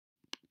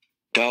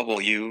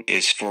W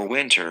is for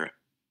winter.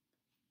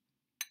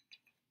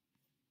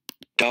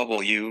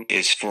 W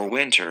is for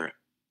winter.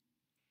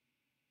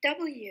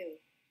 W,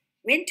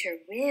 winter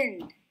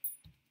wind.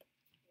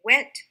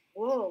 Wet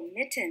wool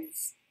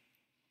mittens.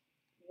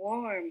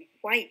 Warm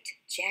white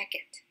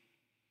jacket.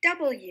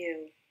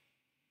 W.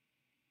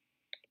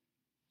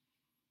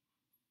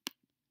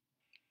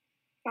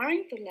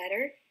 Find the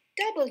letter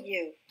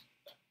W.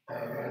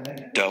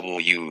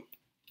 W.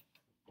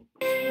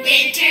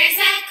 Winter's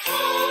a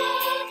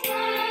cold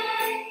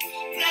one,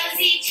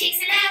 rosy cheeks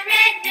and a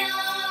red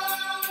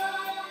nose.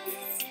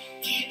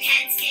 You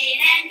can skate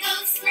and go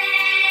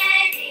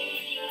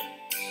sledding.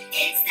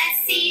 It's the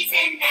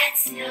season that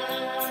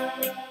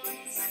snows.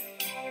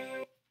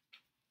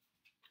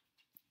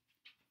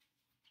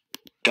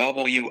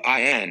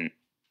 W-I-N-T-E-R.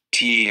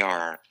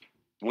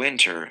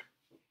 Winter.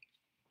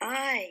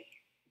 I,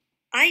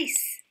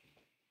 ice.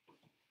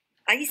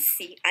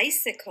 Icy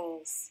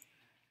icicles.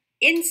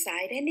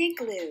 Inside an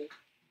igloo.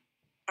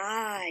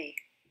 I.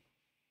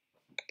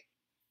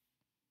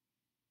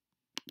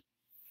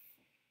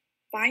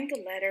 Find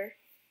the letter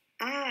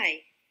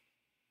I.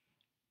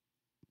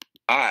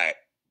 I.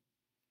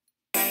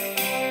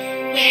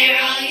 Wear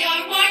all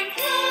your warm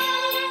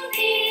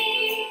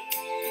clothing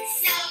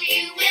so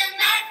you will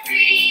not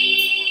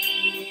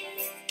freeze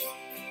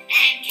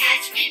and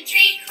catch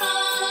wintry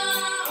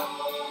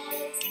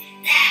colds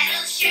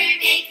that'll sure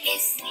make you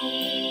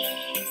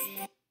sneeze.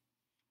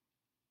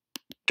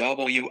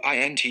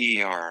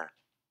 W-I-N-T-E-R.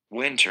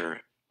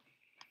 Winter.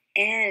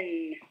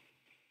 N.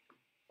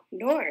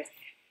 North.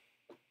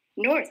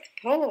 North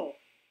Pole.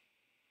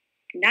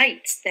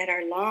 Nights that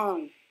are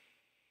long.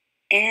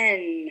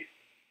 N.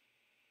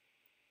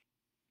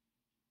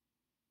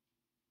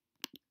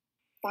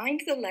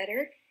 Find the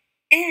letter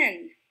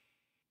N.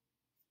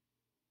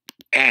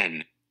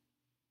 N.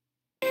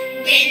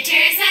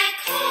 Winter's a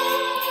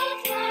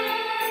cold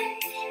one,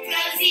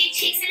 rosy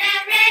cheeks and a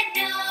red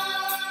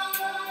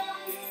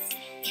nose.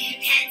 You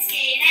can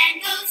skate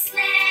and go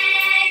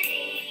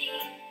sledding.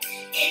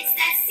 It's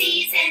the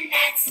season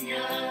that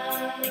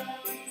snows.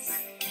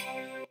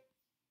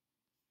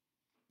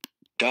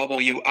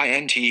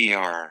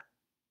 W-I-N-T-E-R.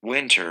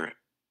 Winter.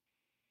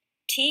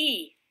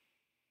 T.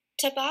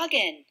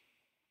 Toboggan.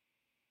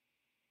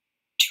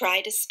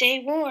 Try to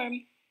stay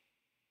warm.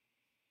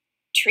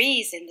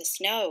 Trees in the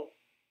snow.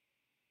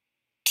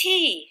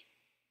 T.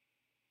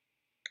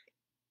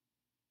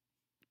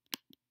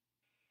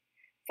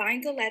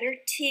 Find the letter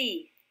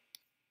T.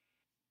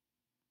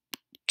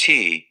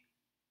 T.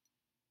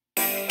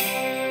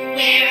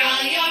 Wear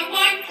all your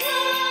warm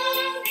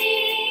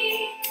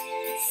clothing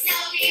so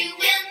you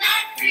will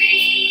not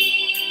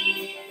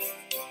freeze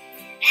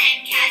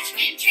and catch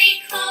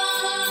wintry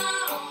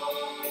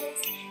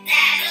colds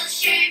that'll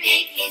sure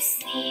make you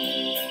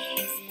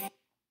sneeze.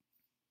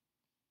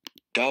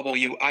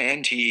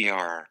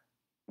 W-I-N-T-E-R.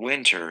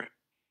 Winter.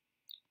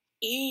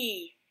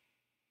 E.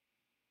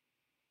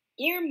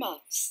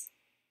 Earmuffs.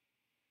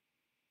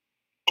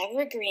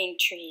 Evergreen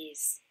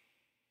trees.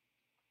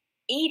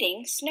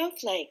 Eating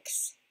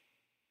snowflakes.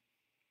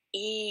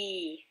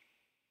 E.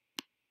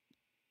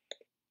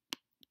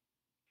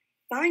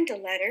 Find the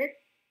letter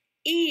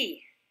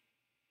E.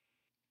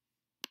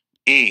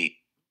 E.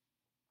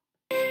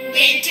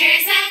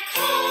 Winter's a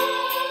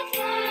cold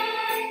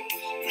one,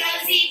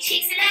 rosy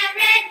cheeks and a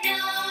red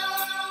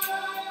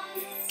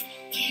nose.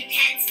 You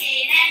can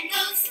skate and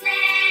go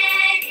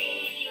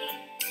sledding.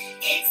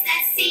 It's the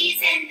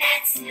season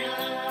that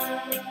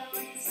snows.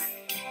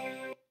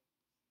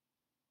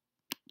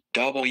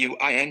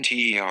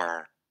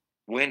 W-I-N-T-E-R.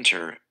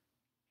 Winter.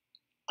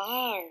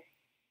 R.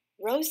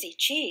 Rosy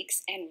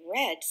cheeks and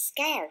red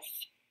scarf.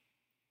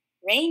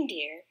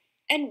 Reindeer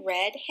and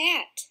red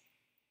hat.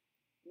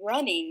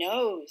 Runny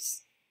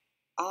nose.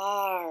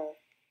 R.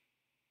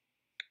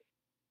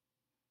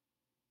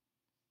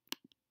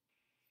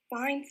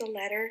 Find the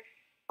letter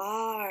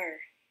R.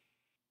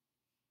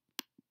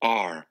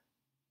 R.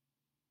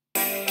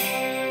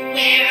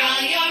 Wear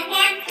all your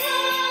warm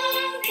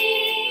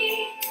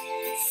clothing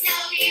so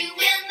you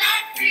will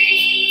not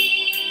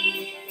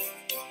freeze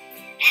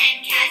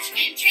and catch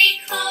wintry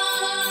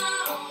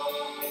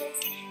colds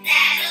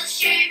that'll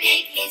sure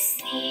make you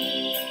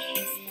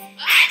sneeze.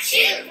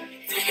 Achoo!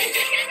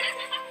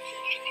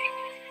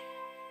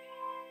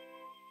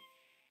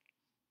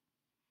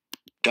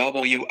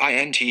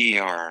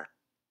 W-I-N-T-E-R.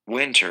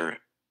 Winter.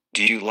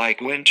 Do you like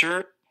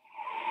winter?